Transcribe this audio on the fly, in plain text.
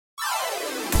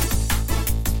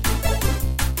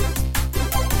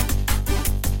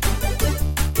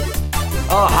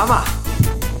Oh, Hummer.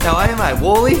 How are you, mate?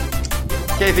 Wally?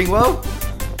 Keeping well?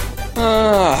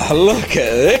 Oh, look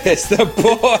at this. The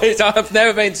boys. I've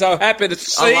never been so happy to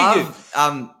see you.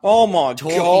 Oh, my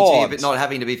talking God. to you, but not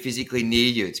having to be physically near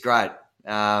you. It's great.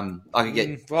 I could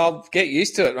get... Well, get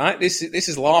used to it, mate. This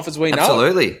is life as we know it.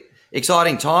 Absolutely.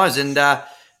 Exciting times. And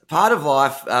part of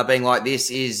life being like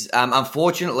this is,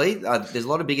 unfortunately, there's a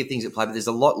lot of bigger things at play, but there's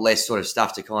a lot less sort of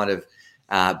stuff to kind of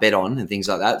bet on and things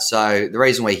like that. So the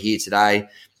reason we're here today,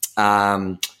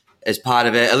 as part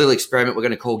of a little experiment we're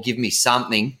going to call Give Me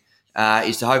Something,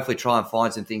 is to hopefully try and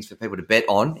find some things for people to bet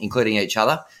on, including each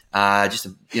other, just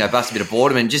to bust a bit of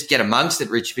boredom and just get amongst it,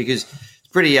 Rich, because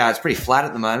it's pretty flat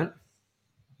at the moment.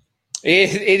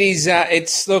 It is.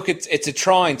 It's a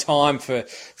trying time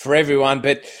for everyone,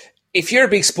 but if you're a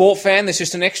big sport fan, there's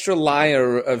just an extra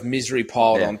layer of misery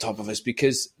piled on top of us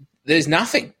because there's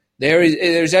nothing.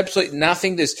 There's absolutely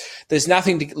nothing. There's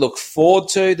nothing to look forward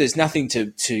to. There's nothing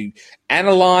to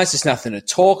analyse. There's nothing to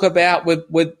talk about.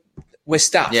 We're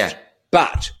stuffed. Yeah.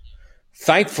 But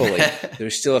thankfully,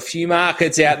 there's still a few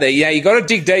markets out there. Yeah, you got to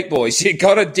dig deep, boys. You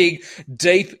got to dig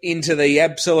deep into the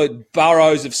absolute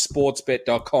burrows of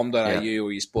sportsbet.com.au or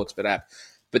your Sportsbet app.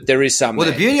 But there is some. Well,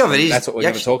 the beauty of it is that's what we're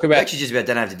going to talk about. You actually just about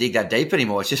don't have to dig that deep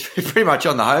anymore. It's just pretty much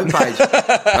on the homepage.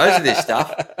 Most of this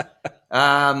stuff.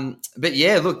 But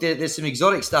yeah, look, there's some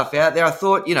exotic stuff out there. I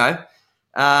thought,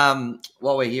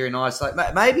 while we're here in Iceland,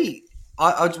 maybe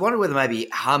I just wonder whether maybe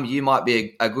you might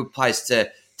be a good place to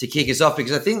kick us off,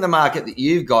 because I think the market that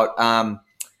you've got,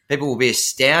 people will be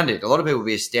astounded. A lot of people will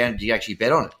be astounded you actually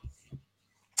bet on it.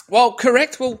 Well,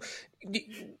 correct. Well,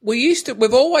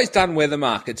 we've always done weather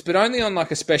markets, but only on like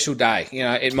a special day.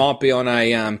 It might be on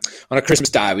a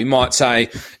Christmas day. We might say,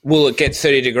 will it get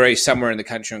 30 degrees somewhere in the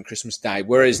country on Christmas Day?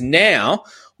 Whereas now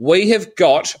we have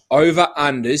got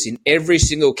over-unders in every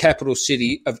single capital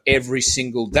city of every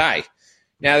single day.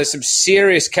 Now, there's some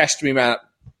serious cash to be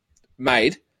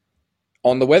made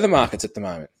on the weather markets at the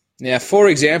moment. Now, for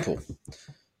example,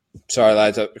 sorry,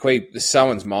 lads,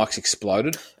 someone's mic's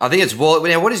exploded. I think it's Wally.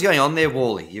 Now, what is going on there,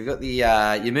 Wally? You've got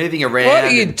you're moving around. What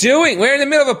are you doing? We're in the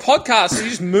middle of a podcast, so you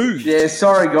just moved. Yeah,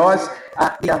 sorry, guys.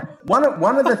 One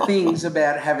of the things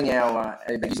about having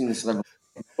using this level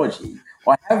of technology,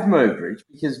 I have moved, Rich,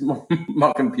 because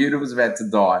my computer was about to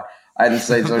die. I hadn't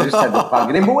seen, so I just had to plug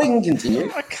it in. But we can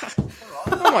continue.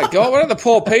 Oh my God! What are the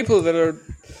poor people that are?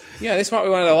 This might be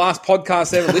one of the last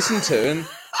podcasts I ever listened to, and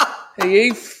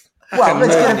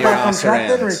let's get it back on track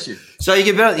then, Richard. So you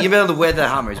can bet on the weather,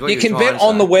 Hummer. You can bet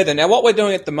on the weather. Now, what we're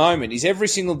doing at the moment is every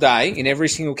single day in every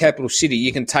single capital city,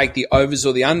 you can take the overs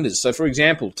or the unders. So, for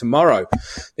example, tomorrow,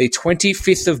 the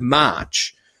 25th of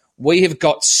March, we have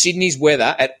got Sydney's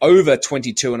weather at over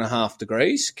 22.5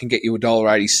 degrees. Can get you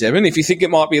 $1.87. If you think it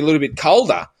might be a little bit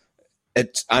colder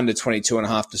at under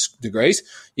 22.5 degrees,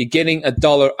 you're getting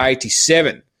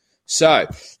 $1.87. So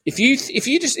if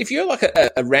you're like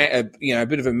a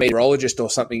bit of a meteorologist or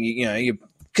something,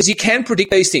 because you can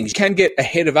predict these things, you can get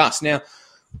ahead of us. Now,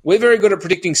 we're very good at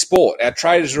predicting sport. Our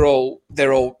traders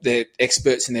they're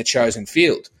experts in their chosen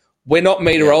field. We're not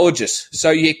meteorologists,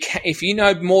 so if you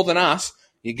know more than us,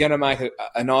 you're going to make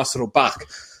a nice little buck.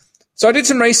 So I did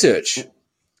some research.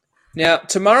 Now,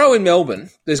 tomorrow in Melbourne,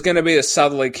 there's going to be a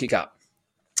southerly kick up.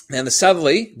 Now, the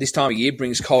southerly this time of year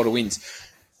brings colder winds.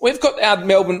 We've got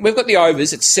the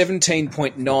overs at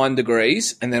 17.9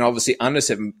 degrees and then obviously under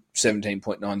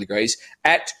 17.9 degrees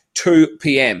at 2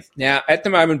 p.m. Now, at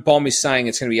the moment, Bomb is saying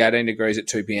it's going to be 18 degrees at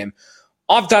 2 p.m.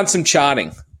 I've done some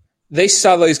charting. This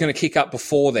southerly is going to kick up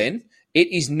before then.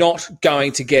 It is not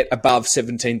going to get above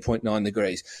 17.9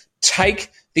 degrees. Take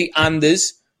the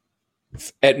unders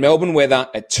at Melbourne weather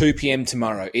at 2 p.m.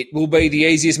 tomorrow. It will be the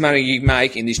easiest money you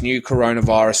make in this new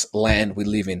coronavirus land we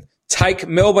live in. Take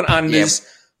Melbourne unders.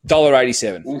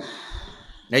 $1.87.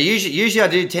 Now, usually I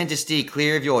do tend to steer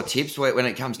clear of your tips when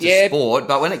it comes to sport,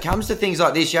 but when it comes to things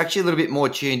like this, you're actually a little bit more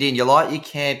tuned in. You like your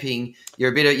camping. You're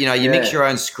a bit of, you mix your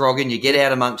own scrog and you get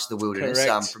out amongst the wilderness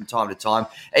from time to time,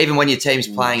 even when your team's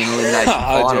playing an elimination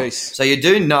final. Geez. So you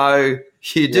do know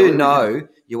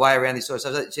your way around this sort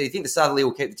of stuff. So you think the southerly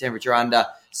will keep the temperature under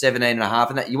 17.5,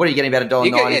 and that, what are you getting, about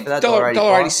 $1.90 for that?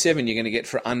 $1.87 you're going to get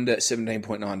for under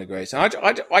 17.9 degrees.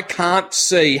 I can't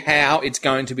see how it's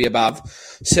going to be above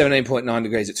 17.9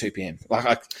 degrees at 2 p.m.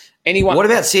 Anyone. What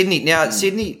about Sydney? Now,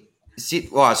 Sydney. So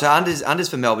unders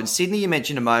for Melbourne. Sydney, you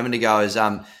mentioned a moment ago, is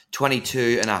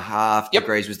 22.5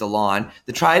 degrees was the line.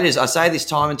 The traders, I say this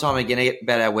time and time again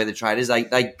about our weather traders,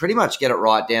 they pretty much get it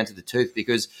right down to the tooth,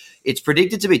 because it's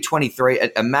predicted to be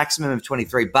 23, a maximum of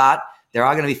 23, but there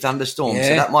are going to be thunderstorms, so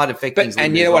Yeah. that might affect things.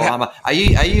 And you know what? Are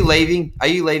you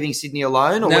leaving Sydney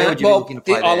alone, or where would you be looking to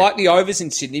play? I like the overs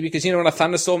in Sydney because you know what a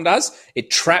thunderstorm does? It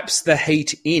traps the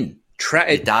heat in.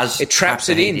 It does. It traps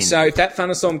it in. So if that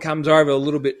thunderstorm comes over a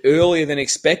little bit earlier than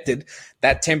expected,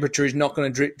 that temperature is not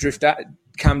going to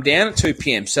come down at 2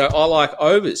 p.m. So I like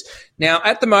overs. Now,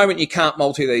 at the moment, you can't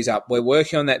multi these up. We're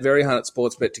working on that very hard at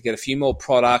Sportsbet to get a few more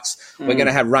products. We're going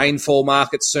to have rainfall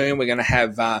markets soon. We're going to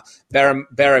have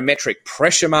barometric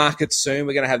pressure markets soon.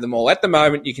 We're going to have them all. At the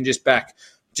moment, you can just back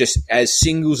just as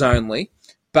singles only.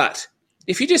 But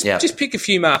if you just pick a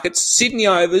few markets, Sydney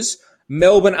overs,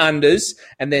 Melbourne unders,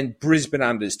 and then Brisbane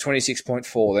unders,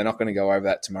 26.4. They're not going to go over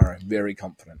that tomorrow. Very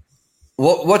confident.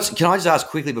 Can I just ask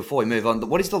quickly before we move on,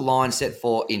 what is the line set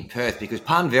for in Perth? Because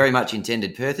pun very much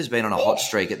intended, Perth has been on a hot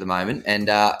streak at the moment, and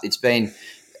it's been,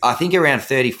 I think, around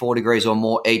 34 degrees or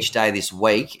more each day this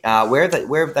week. Where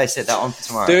have they set that on for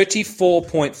tomorrow?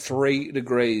 34.3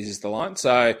 degrees is the line.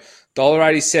 So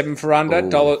 $1.87 for under,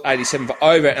 $1.87 for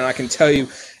over, and I can tell you,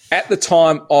 at the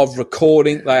time of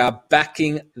recording, they are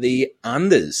backing the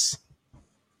unders.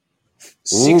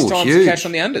 6 times huge. the cash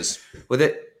on the unders.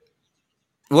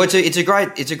 It's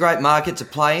a great market to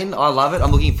play in. I love it.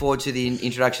 I'm looking forward to the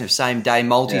introduction of same day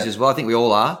multis as well. I think we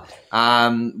all are.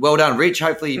 Well done, Rich.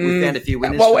 Hopefully we found a few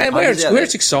winners. Well, and where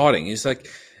it's exciting is like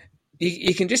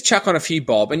you can just chuck on a few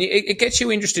bob, and it gets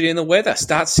you interested in the weather.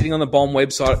 Start sitting on the Bomb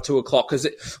website at 2:00 because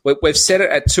we've set it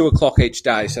at 2:00 each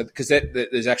day. So because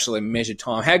there's actually a measured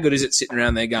time. How good is it sitting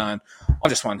around there going, I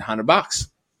just won $100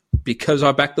 because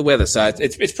I backed the weather. So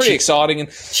it's pretty exciting and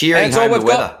cheering and that's all home we've the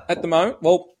weather got at the moment.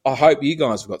 Well, I hope you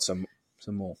guys have got some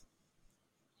more.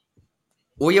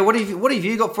 Well, yeah. What have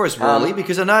you got for us, Wally?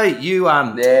 Because I know you.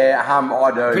 I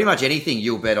do pretty much anything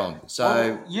you'll bet on.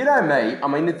 So you know me. I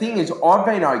mean, the thing is, I've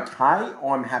been okay.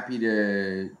 I'm happy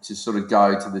to sort of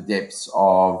go to the depths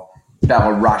of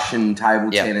Belarusian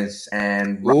table tennis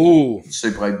and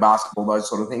Super League basketball, those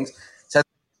sort of things. So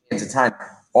it's entertaining.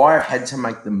 I've had to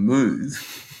make the move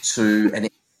to an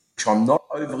which I'm not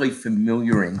overly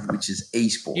familiar in, which is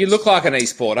esports. You look like an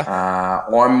esporter.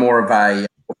 I'm more of a.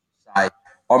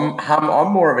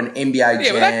 I'm more of an NBA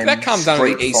Jam, that comes under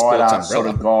the esports umbrella. Sort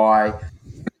of guy.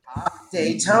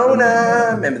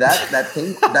 Daytona, remember that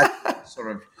thing?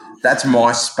 That's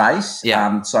my space.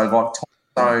 Yeah. So like Top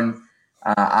Zone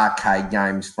arcade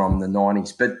games from the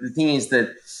 90s. But the thing is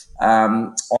that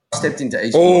I stepped into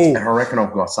esports and I reckon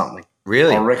I've got something.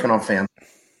 Really? I reckon I've found.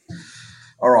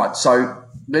 All right, so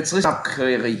let's listen up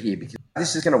clearly here because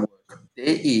this is going to work.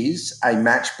 There is a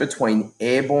match between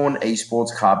Airborne Esports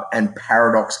Club and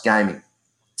Paradox Gaming.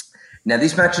 Now,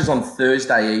 this match is on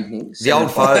Thursday evening. The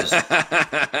old foes.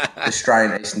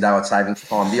 Australian Eastern Daylight Savings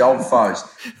Time. The old foes.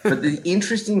 But the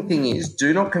interesting thing is,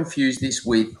 do not confuse this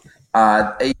with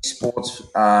esports,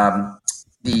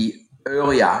 the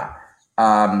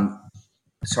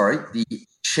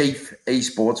Chief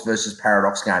Esports versus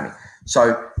Paradox Gaming.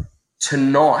 So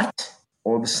tonight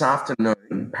or this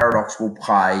afternoon, Paradox will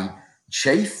play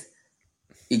Chief.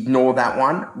 Ignore that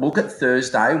one. Look at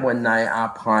Thursday when they are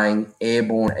playing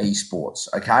Airborne Esports.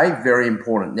 Okay, very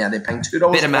important. Now they're paying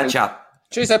 $2. Better matchup.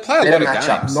 Jeez, they play a lot of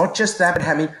games. Not just that, but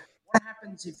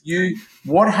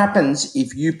what happens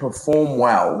if you perform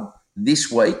well this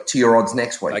week to your odds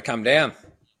next week? They come down.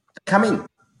 They come in.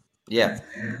 Yeah.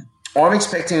 I'm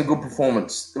expecting a good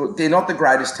performance. They're not the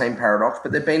greatest team, Paradox,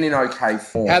 but they've been in okay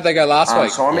form. How'd they go last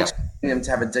week? So I'm expecting them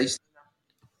to have a decent.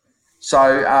 So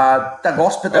they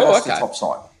lost, but they lost to top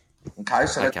side. Okay,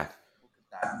 so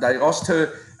they lost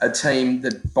to a team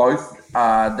that both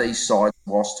these sides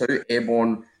lost to.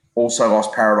 Airborne also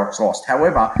lost, Paradox lost.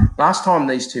 However, last time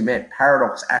these two met,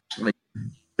 Paradox actually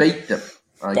beat them.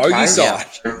 Okay? Bogey side.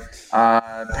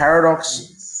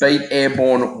 Paradox beat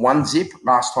Airborne 1-0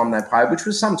 last time they played, which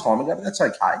was some time ago, but that's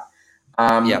okay.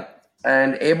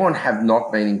 And Airborne have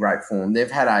not been in great form.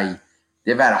 They've had a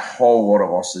whole lot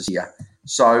of losses here.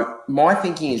 So my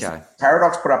thinking is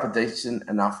Paradox put up a decent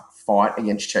enough fight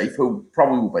against Chief, who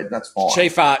probably will beat. That's fine.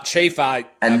 Chief are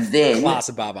and then class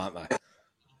above, aren't they?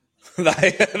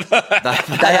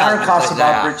 they are a class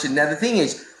above, Richard. Now the thing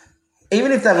is,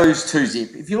 even if they lose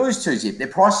 2-0, if you lose 2-0, their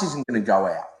price isn't going to go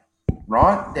out,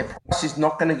 right? Their price is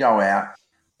not going to go out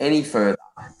any further.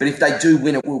 But if they do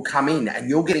win, it will come in, and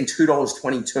you're getting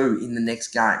 $2.22 in the next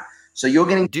game. So you're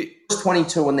getting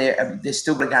 $2.22, and they're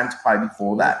still got a game to play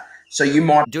before that. So you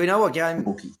might. Do we know what game?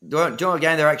 Do you know what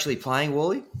game they're actually playing,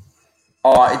 Wally?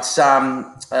 Oh, it's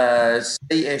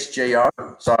CSGO.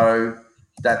 So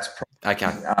that's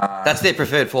okay. That's their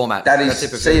preferred format. That is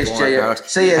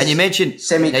CSGO. And you mentioned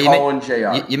semicolon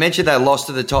GO. You mentioned they lost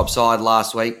to the top side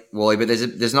last week, Wally. But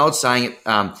there's an old saying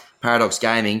at Paradox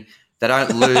Gaming: they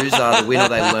don't lose, they win or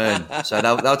they learn. So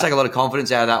they'll take a lot of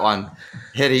confidence out of that one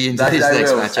heading into this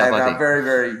next matchup. I think. Very,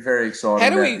 very, very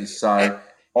excited about this. So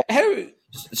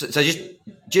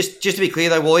just to be clear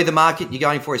though, Wally, the market you're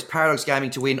going for is Paradox Gaming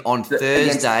to win on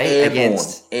Thursday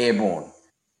against Airborne.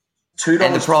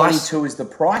 $2.22 is the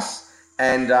price,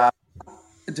 and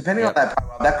depending on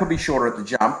that could be shorter at the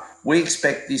jump. We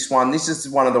expect this one. This is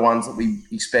one of the ones that we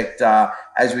expect,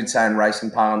 as we'd say in racing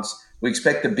parlance, we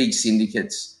expect the big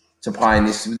syndicates to play in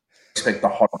this. We expect the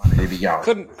hot money to be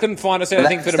going. Couldn't find us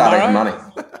anything for tomorrow. Money.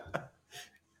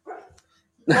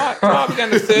 Right, we're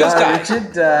going to Thursday. No,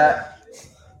 Richard.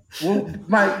 Well,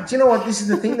 mate, do you know what? This is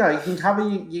the thing, though. You can cover.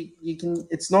 You can.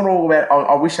 It's not all about.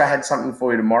 I wish I had something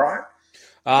for you tomorrow.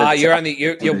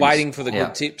 You're waiting for the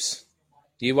good tips.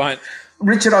 You won't.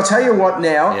 Richard, I'll tell you what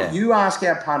now. Yeah. You ask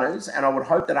our punters, and I would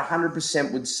hope that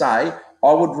 100% would say,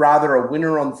 I would rather a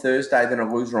winner on Thursday than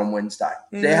a loser on Wednesday.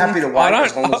 They're happy to wait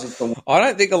as long as it's the I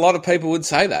don't think a lot of people would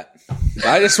say that.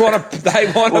 They just want to.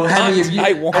 They want to punt. Have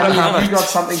you got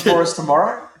something for us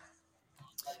tomorrow?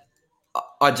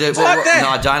 I do. Well, no,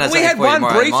 I don't. We had one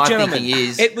brief, My gentlemen. thinking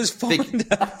is it was find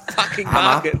a fucking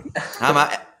market.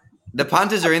 The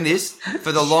punters are in this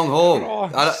for the long haul.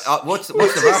 What's the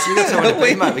rush? You got someone to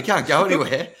be, mate. We can't go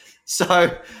anywhere.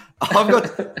 So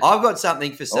I've got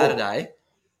something for Saturday,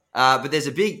 but there's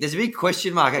a big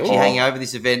question mark actually hanging over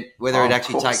this event whether it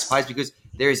actually takes place, because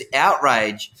there is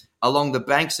outrage along the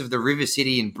banks of the River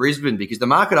City in Brisbane, because the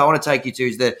market I want to take you to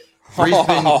is the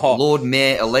Brisbane Lord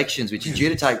Mayor elections, which are due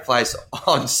to take place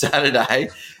on Saturday.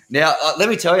 Now, let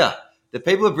me tell you, the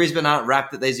people of Brisbane aren't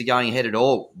rapt that these are going ahead at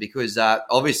all, because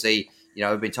obviously,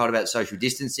 we've been told about social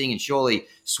distancing, and surely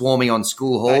swarming on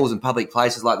school halls and public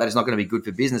places like that is not going to be good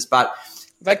for business. But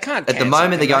they can't. At the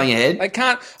moment, they're going ahead. They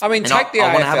can't. I mean, take the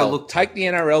AFL, take the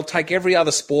NRL, take every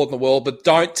other sport in the world, but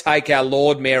don't take our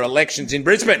Lord Mayor elections in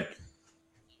Brisbane.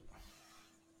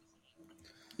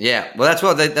 Yeah, well, that's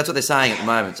what they're saying at the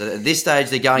moment. So at this stage,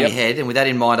 they're going ahead, and with that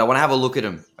in mind, I want to have a look at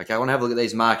them. Okay, I want to have a look at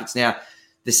these markets now.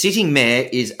 The sitting mayor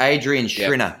is Adrian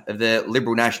Schrinner of the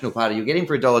Liberal National Party. You'll get him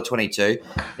for $1.22.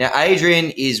 Now,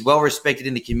 Adrian is well respected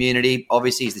in the community.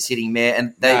 Obviously, he's the sitting mayor,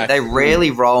 and they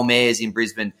rarely roll mayors in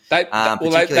Brisbane. They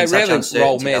rarely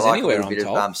roll mayors anywhere. I'm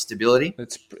told. Stability.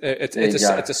 It's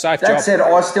a safe job. That said,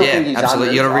 I still think he's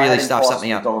absolutely. You got to really stuff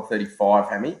something up. $1.35,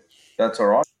 Hammy. That's all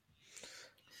right.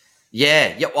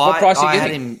 Yeah. What price are you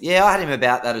had him. Yeah, I had him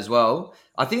about that as well.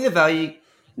 I think the value.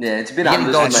 Yeah, it's a bit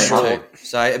under $1.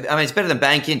 So, I mean, it's better than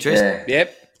bank interest. Yeah.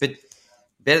 Yep. But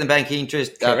better than bank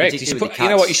interest. Correct. You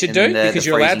know what you should do? Because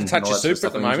you're allowed to touch your super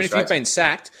at the moment. If you've been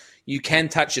sacked, you can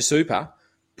touch your super.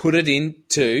 Put it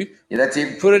into... Yeah, that's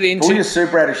it. Pull your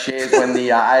super out of shares when the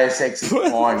ASX is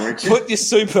flying, Richard. Put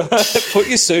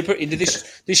your super into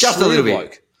this just a little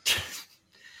bit.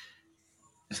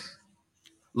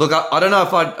 Look, I don't know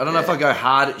if I go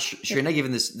hard at Schrinner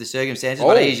given the circumstances,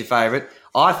 but he's your favourite.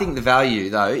 I think the value,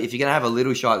 though, if you're going to have a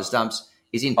little shot at the stumps,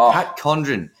 is in Pat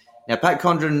Condren. Now, Pat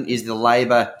Condren is the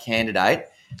Labor candidate.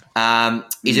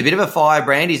 He's a bit of a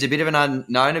firebrand. He's a bit of an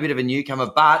unknown, a bit of a newcomer,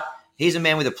 but he's a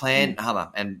man with a plan, Hummer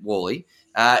and Wally.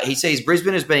 He sees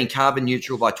Brisbane as being carbon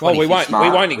neutral by 2050. Well, we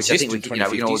won't exist in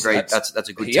 2050. We can all agree that's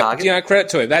a good target. Credit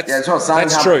to him.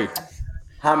 That's true.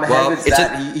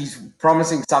 He's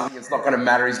promising something that's not going to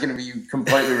matter. He's going to be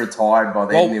completely retired by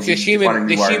then. Well, the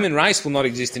human race will not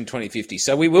exist in 2050,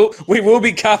 so we will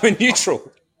be carbon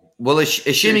neutral. Well,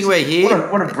 assuming we're here,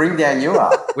 what a bring down you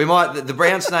are. We might. The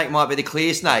brown snake might be the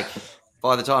clear snake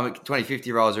by the time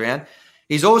 2050 rolls around.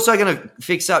 He's also going to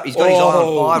fix up. He's got his eye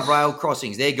on 5 rail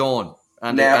crossings. They're gone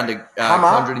under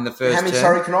Condren in the first term.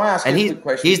 Sorry, can I ask you a quick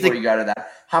question before you go to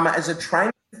that? Hummer, as a train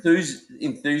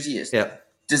enthusiast,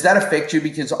 does that affect you?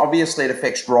 Because obviously it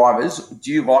affects drivers.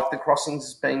 Do you like the crossings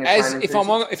as being a train enthusiast?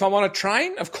 If I'm on a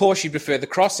train, of course you prefer the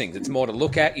crossings. It's more to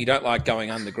look at. You don't like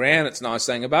going underground. It's nice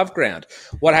staying above ground.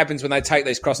 What happens when they take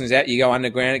these crossings out? You go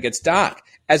underground, it gets dark.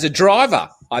 As a driver,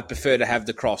 I prefer to have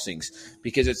the crossings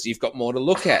because you've got more to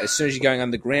look at. As soon as you're going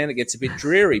underground, it gets a bit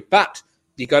dreary. But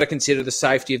you've got to consider the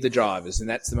safety of the drivers, and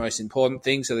that's the most important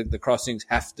thing, so that the crossings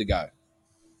have to go.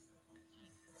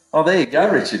 Oh, there you go,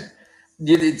 Richard.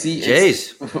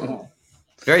 Jeez.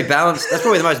 Very balanced. That's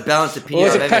probably the most balanced opinion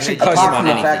I've ever heard. Apart from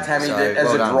the fact, Hammy, that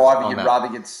as a driver, you'd rather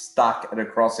get stuck at a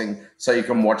crossing so you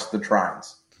can watch the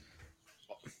trains.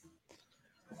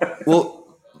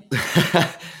 Well,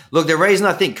 look, the reason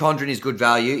I think Condren is good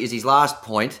value is his last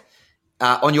point.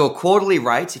 On your quarterly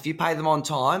rates, if you pay them on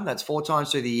time, that's 4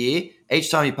 times through the year. Each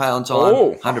time you pay on time,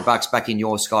 $100 back in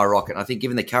your skyrocket. I think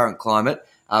given the current climate,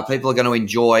 people are going to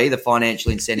enjoy the financial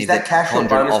incentive that cash or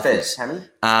bonus offers.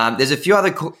 There's a few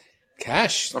other...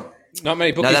 Cash? Not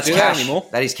many No, bookies that's do that cash. anymore.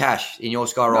 That is cash in your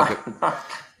skyrocket.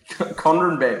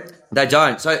 Condren bet. They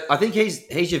don't. So I think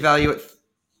he's your value at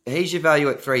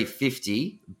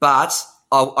 350. But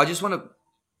I just want to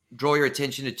draw your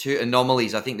attention to two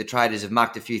anomalies. I think the traders have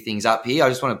mucked a few things up here. I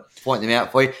just want to point them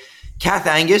out for you. Kath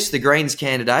Angus, the Greens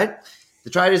candidate. The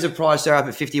traders have priced her up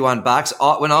at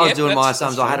 $51. When I was doing my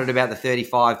sums, I had it about the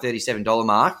 $35, $37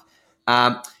 mark.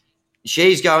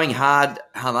 She's going hard,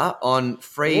 Hummer, on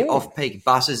free off-peak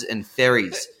buses and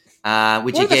ferries,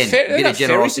 which, again, a bit of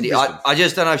generosity. I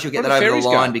just don't know if she'll get that over the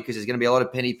line because there's going to be a lot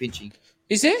of penny pinching.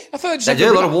 Is there? I thought they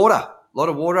do a lot of water. A lot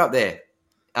of water up there.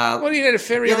 What do you need a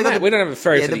ferry on that? We don't have a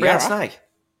ferry for the brown Yarra. snake.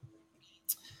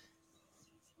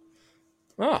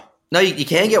 Oh. No, you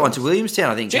can get one to Williamstown,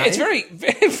 I think. Gee, it's very,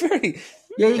 very, very...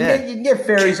 Yeah, you can get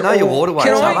ferries. Know your waterways,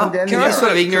 Hummer. Can I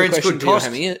sort of ignorance could cost?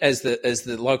 As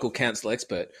the local council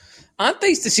expert, aren't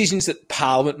these decisions that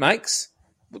Parliament makes?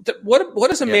 What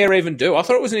does a mayor even do? I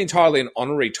thought it was entirely an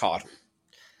honorary title.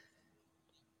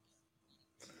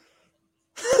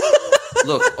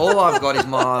 Look, all I've got is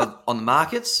my on the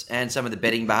markets and some of the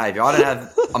betting behaviour. I'm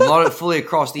not fully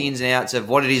across the ins and outs of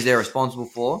what it is they're responsible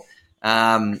for.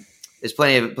 There's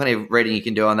plenty of reading you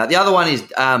can do on that. The other one is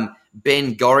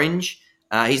Ben Gorringe.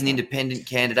 He's an independent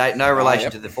candidate, no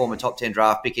relation to the former top 10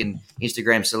 draft pick and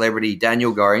Instagram celebrity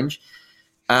Daniel Gorringe.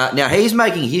 Now he's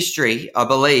making history, I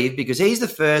believe, because he's the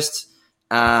first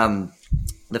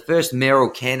mayoral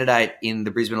candidate in the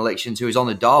Brisbane elections who is on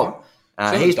the dole.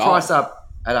 He's priced up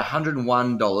at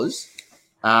 $101.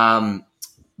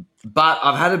 But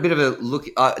I've had a bit of a look.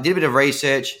 I did a bit of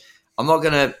research. I'm not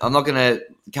gonna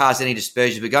cast any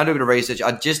dispersions, but go and do a bit of research.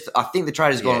 I think the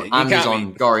trader's gone unders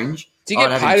on Gorringe. Do you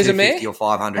get paid as a mayor? Or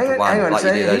 500 to 1. Hang on, like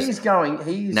so you do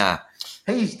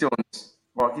he's doing this.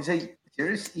 Like, is he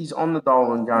serious? He's on the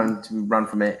dole and going to run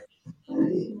for mayor.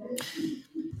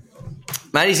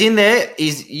 Mate, he's in there.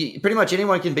 Pretty much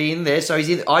anyone can be in there. So he's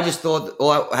in. I just thought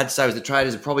all I had to say was the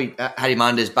traders have probably had him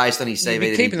unders based on his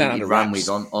CV keeping that under run wraps.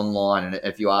 with online and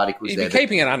a few articles You'd there. be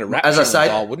keeping it under wraps, as I say,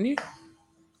 dole, wouldn't you?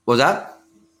 What was that?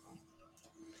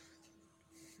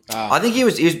 I think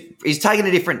he's taking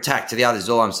a different tack to the others. Is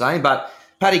all I'm saying. But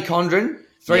Paddy Condren,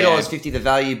 $3.50 the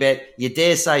value bet. You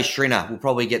dare say Schrinner will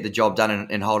probably get the job done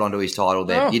and hold on to his title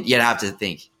there. Oh. You'd have to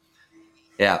think.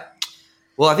 Yeah.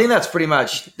 Well, I think that's pretty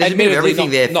much. There's a bit of everything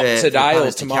there. Not today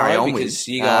or tomorrow, on because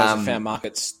you guys have found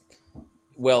markets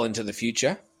well into the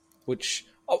future. Which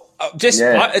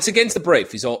it's against the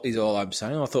brief. Is all I'm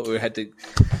saying. I thought we had to.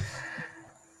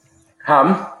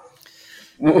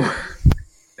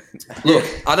 Look,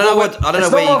 I don't know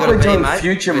where you got to be, mate.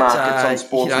 Future markets on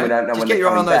sports, we don't know when they're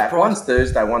coming back. One's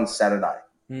Thursday, one's Saturday.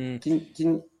 Can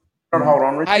you not hold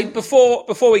on, Richard? Hey,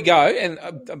 before we go, and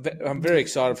I'm very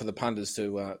excited for the punters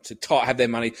to have their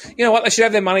money. You know what? They should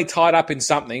have their money tied up in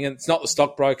something, and it's not the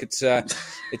stockbroker.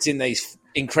 It's in these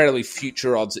incredibly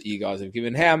future odds that you guys have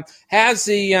given. How's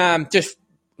the just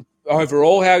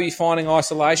overall? How are you finding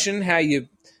isolation? How you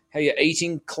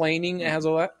eating, cleaning? How's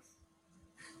all that?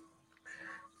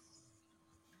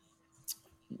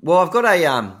 Well, I've got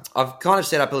I've kind of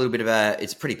set up a little bit of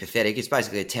it's pretty pathetic. It's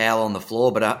basically a towel on the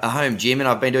floor, but a home gym, and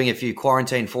I've been doing a few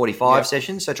quarantine 45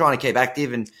 sessions, so trying to keep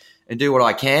active and do what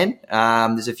I can.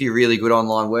 There's a few really good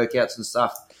online workouts and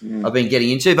stuff I've been getting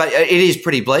into, but it is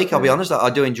pretty bleak, I'll be honest. I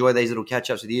do enjoy these little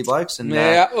catch-ups with you blokes and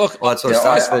look, all that sort of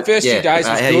stuff. But, first few days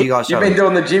was good. You guys You've been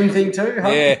doing the gym thing too, huh?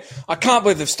 Yeah. I can't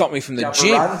believe they've stopped me from the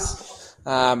gym.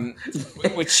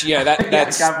 Which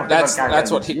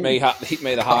that's what hit me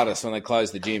the hardest when they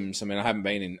closed the gyms. I mean, I haven't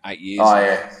been in 8 years. Oh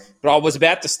yeah, but I was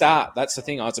about to start. That's the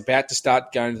thing. I was about to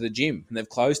start going to the gym, and they've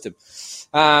closed them.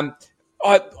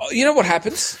 You know what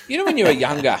happens? You know when you were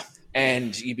younger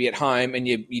and you'd be at home and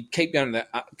you'd keep going to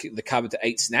the cupboard to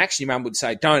eat snacks. Your mum would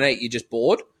say, "Don't eat. You're just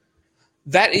bored."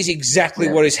 That is exactly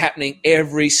what is happening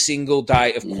every single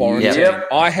day of quarantine. Yep.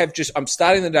 I'm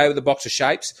starting the day with a box of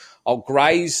shapes. I'll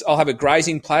have a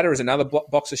grazing platter as another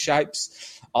box of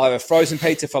shapes. I'll have a frozen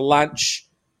pizza for lunch,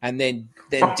 and then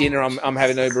dinner. I'm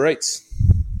having Uber Eats.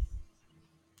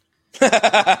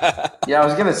 I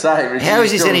was going to say. Richard, how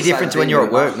is this any different to when you're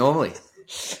at work normally?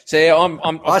 So yeah,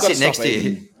 I sit next to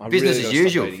you. Business as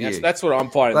usual. That's what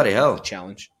I'm finding. Bloody hell. The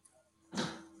challenge.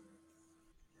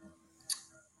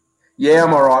 Yeah,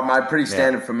 I'm all right, mate. Pretty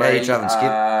standard for me. How you travelling, Skip?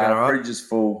 Going all right? Fridge is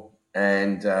full,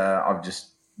 and I'm just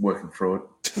working through it.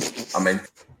 I mean,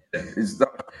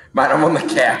 mate, I'm on the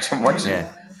couch. I'm watching.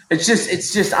 Yeah. It's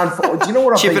just unfortunate. Do you know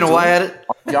what I've chipping been away doing? at it?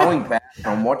 I'm going back.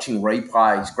 I'm watching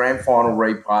replays, grand final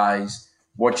replays,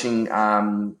 watching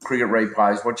cricket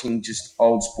replays, watching just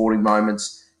old sporting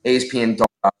moments, ESPN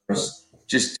docos,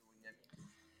 just.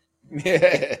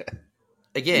 Yeah.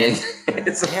 again,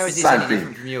 It's how is this same any thing.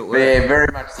 different from you at work? Yeah,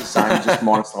 very much the same, just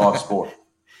minus the live sport.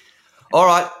 All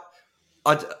right.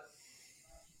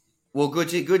 Well, good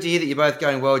to hear that you're both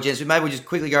going well, gents. Maybe we'll just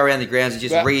quickly go around the grounds and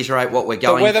just reiterate what we're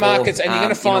going for. The weather markets, and you're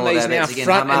going to find these now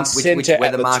front and centre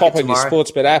at the top of your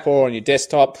Sportsbet app or on your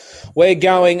desktop. We're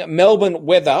going Melbourne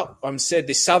weather. I'm said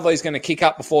this southerly is going to kick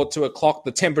up before 2 o'clock.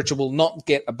 The temperature will not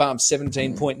get above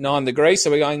 17.9 degrees. So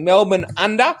we're going Melbourne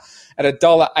under at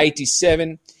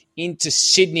 $1.87, into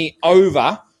Sydney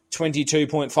over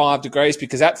 22.5 degrees,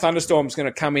 because that thunderstorm is going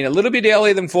to come in a little bit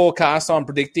earlier than forecast, I'm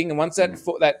predicting. And once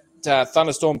that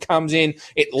thunderstorm comes in,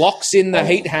 it locks in the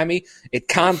heat hammy. It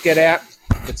can't get out.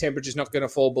 The temperature's not going to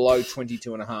fall below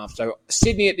 22.5. So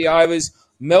Sydney at the overs,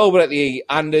 Melbourne at the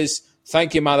unders.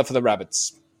 Thank you, mother, for the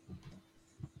rabbits.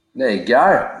 There you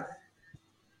go.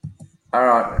 All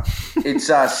right. It's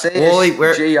Wally,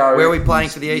 where are we playing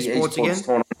for the esports again?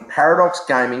 Tournament. Paradox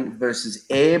Gaming versus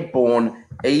Airborne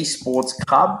Esports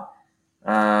Club.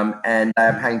 And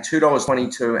they're paying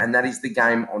 $2.22, and that is the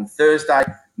game on Thursday,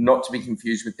 not to be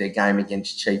confused with their game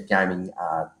against Cheap Gaming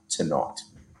tonight.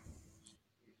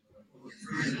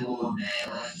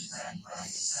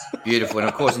 Beautiful. And,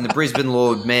 of course, in the Brisbane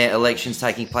Lord Mayor elections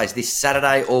taking place this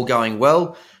Saturday, all going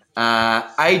well.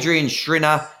 Adrian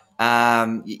Schrinner,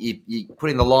 you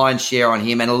put in the lion's share on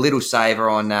him, and a little saver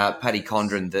on Paddy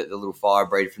Condren, the little fire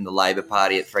breed from the Labor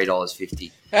Party at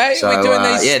 $3.50. Hey, so, we're doing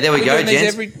these. Yeah, there we go,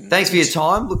 gents. Thanks for your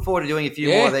time. Look forward to doing a few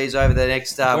more of these over the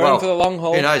next. We're in for the long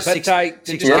haul. Who knows? We're going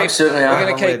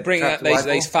to keep bringing out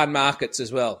these fun markets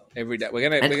as well every day. We're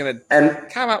going to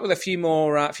come up with a few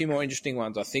more interesting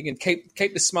ones, I think, and keep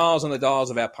the smiles on the dials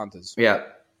of our punters. Yeah,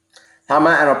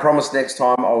 Hummer, and I promise next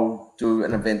time I'll do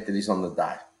an event that is on the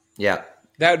day. Yeah.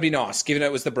 That would be nice, given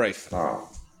it was the brief. Oh.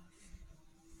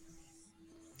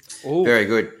 Very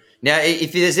good. Now,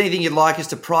 if there's anything you'd like us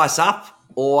to price up,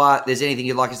 or there's anything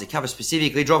you'd like us to cover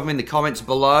specifically, drop them in the comments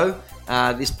below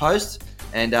this post,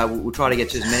 and we'll try to get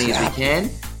to as many as we can.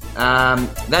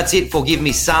 That's it for Give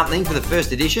Me Something for the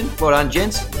first edition. Well done,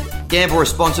 gents. Gamble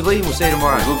responsibly. We'll see you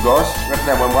tomorrow. Good, guys. Reckon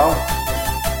that went well.